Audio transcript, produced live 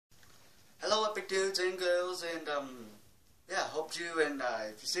alright dudes and girls, and yeah, hope you, and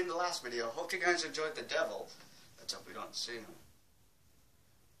if you've seen the last video, hope you guys enjoyed the devil. Let's hope we don't see him.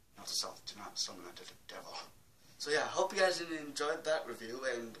 Not to self, to not summon the devil. So yeah, hope you guys enjoyed that review,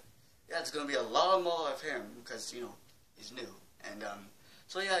 and yeah, it's gonna be a lot more of him, because, you know, he's new. And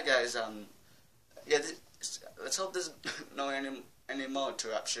so yeah guys, yeah, let's hope there's no any more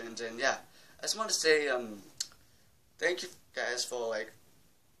interruptions, and yeah, I just want to say, thank you guys for, like,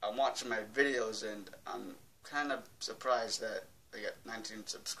 watching my videos, and I'm kind of surprised that I get 19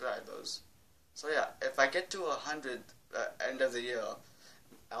 subscribers. So yeah, if I get to 100 end of the year,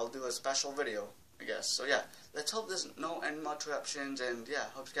 I'll do a special video, I guess. So yeah, let's hope there's no any more interruptions, and yeah,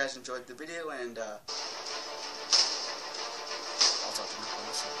 hope you guys enjoyed the video, and I'll talk to you.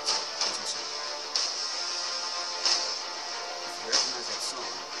 If you recognize that song,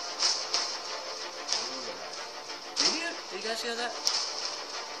 did you guys hear that?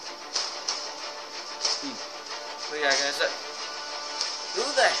 So yeah guys, who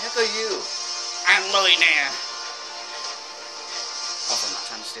the heck are you? I'm Luiman. Also, I'm not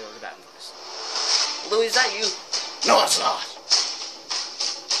trying to steal the Batman voice. Louis, is that you? No, it's not.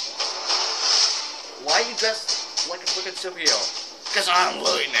 Why are you dressed like a freaking superhero? Because I'm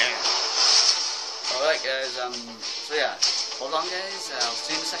Luiman. Alright guys, so yeah, hold on guys, I'll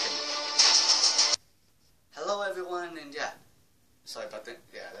see you in a second. Hello everyone, and yeah, sorry about that,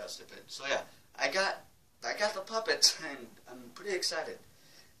 yeah, that was stupid. So yeah, I got the puppets, and I'm pretty excited.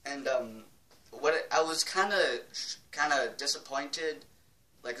 And I was kind of disappointed,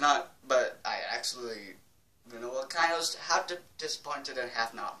 like not, but I actually, you know, what kind of was half disappointed and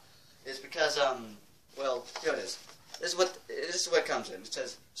half not, is because well, here it is. This is what comes in. It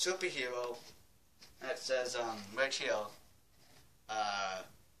says superhero, and it says right here,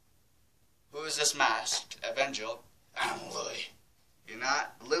 who is this masked Avenger? I'm Louis. You're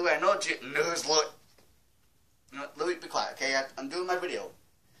not Louis. I know you. No, who's Louis? No, Louis, be quiet, okay? I'm doing my video.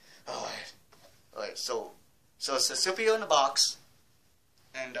 Alright, so it's a superhero in the box,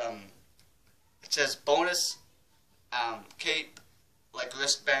 and it says bonus cape, like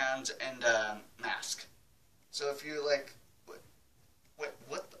wristbands, and mask. So if you like,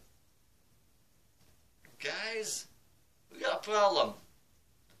 what the? Guys, we got a problem.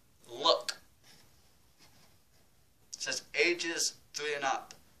 Look. It says ages 3 and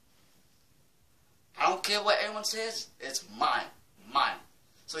up. I don't care what anyone says, it's mine.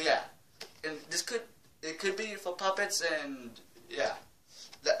 So yeah, and it could be for puppets, and yeah.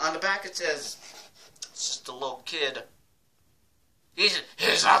 On the back it says, it's just a little kid. He's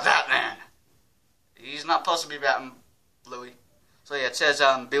not Batman. He's not supposed to be Batman, Louis. So yeah, it says,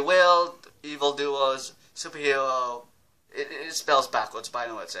 beware evildoers, superhero. It spells backwards, but I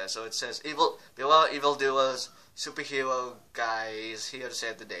know what it says. So it says, beware evildoers, superhero guys here to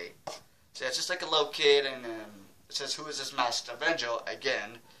save the day. So it's just like a little kid, and it says, who is this masked Avenger,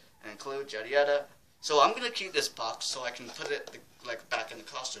 again, and include yada yada. So I'm going to keep this box so I can put it, like, back in the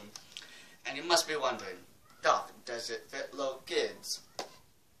costume. And you must be wondering, Doc, does it fit little kids?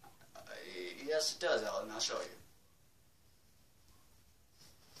 Yes, it does, Ellen. I'll show you.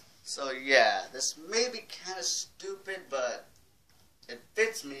 So yeah, this may be kind of stupid, but it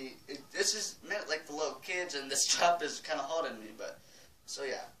fits me. This is meant like for little kids, and this strap is kind of hard on me, but so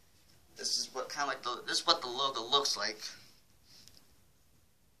yeah. This is what kind of like this is what the logo looks like.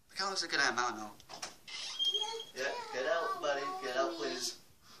 It kind of looks like an M, I don't know. Yeah, get out, buddy. Get out, please.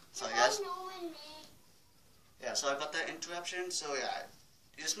 Sorry, guys. Yeah, sorry about that interruption. So yeah,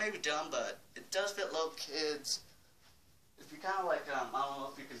 this may be dumb, but it does fit little kids. If you kind of like, I don't know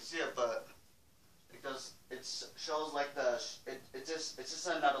if you can see it, but because it shows like it's just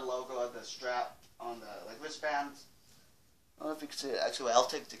another logo of the strap on the like wristbands. I don't know if you can see it. Actually, I'll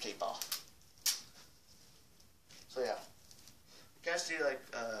take the cape off. So yeah, you guys see like,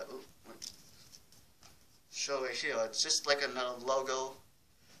 show right here. It's just like another logo.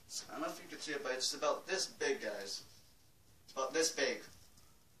 So I don't know if you can see it, but it's about this big, guys. It's about this big.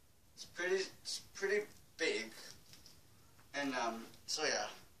 It's pretty big. And so yeah,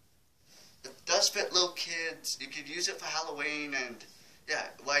 it does fit little kids. You could use it for Halloween, and yeah.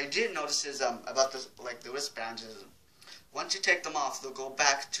 What I did notice is about this, like the wristbands, is once you take them off, they'll go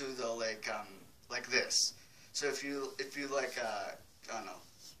back to the like this. So if you like I don't know,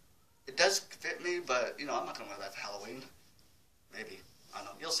 it does fit me, but you know I'm not gonna wear that for Halloween. Maybe, I don't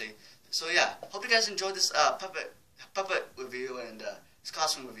know. You'll see. So yeah, hope you guys enjoyed this puppet review and this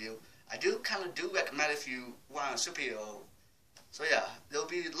costume review. I do recommend if you want a superhero. So yeah, there'll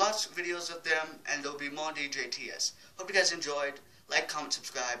be lots of videos of them, and there'll be more DJTS. Hope you guys enjoyed. Like, comment,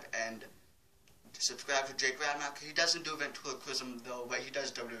 subscribe, and subscribe to Jake Radmack. He doesn't do ventriloquism though, but he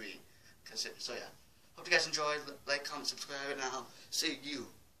does WWE. So yeah, hope you guys enjoyed. Like, comment, subscribe, and I'll see you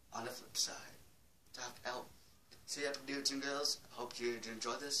on the flip side. Talk out. See you, dudes and girls. Hope you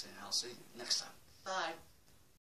enjoyed this, and I'll see you next time. Bye.